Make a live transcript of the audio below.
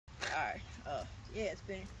yeah, it's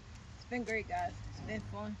been great, guys. It's been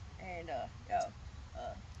fun, and I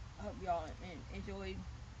hope y'all enjoyed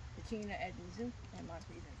Kachina at the zoo and my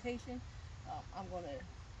presentation. I'm gonna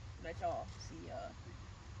let y'all see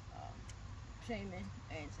um, Shaman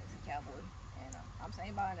and Sexy Cowboy, and I'm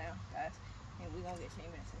saying bye now, guys. And we're gonna get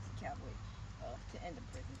Shaman and Sexy Cowboy to end the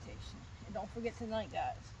presentation. And don't forget tonight,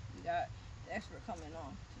 guys. We got the expert coming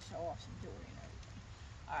on to show off some jewelry and everything.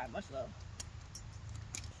 All right, much love.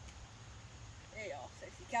 Hey y'all,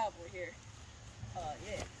 Sexy Cowboy here.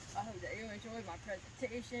 Yeah, I hope that you enjoyed my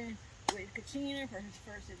presentation with Kachina for his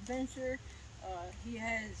first adventure. He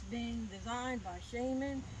has been designed by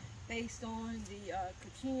Shaman based on the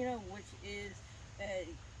Kachina, which is a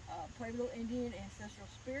Pueblo Indian ancestral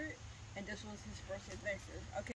spirit, and this was his first adventure. Okay.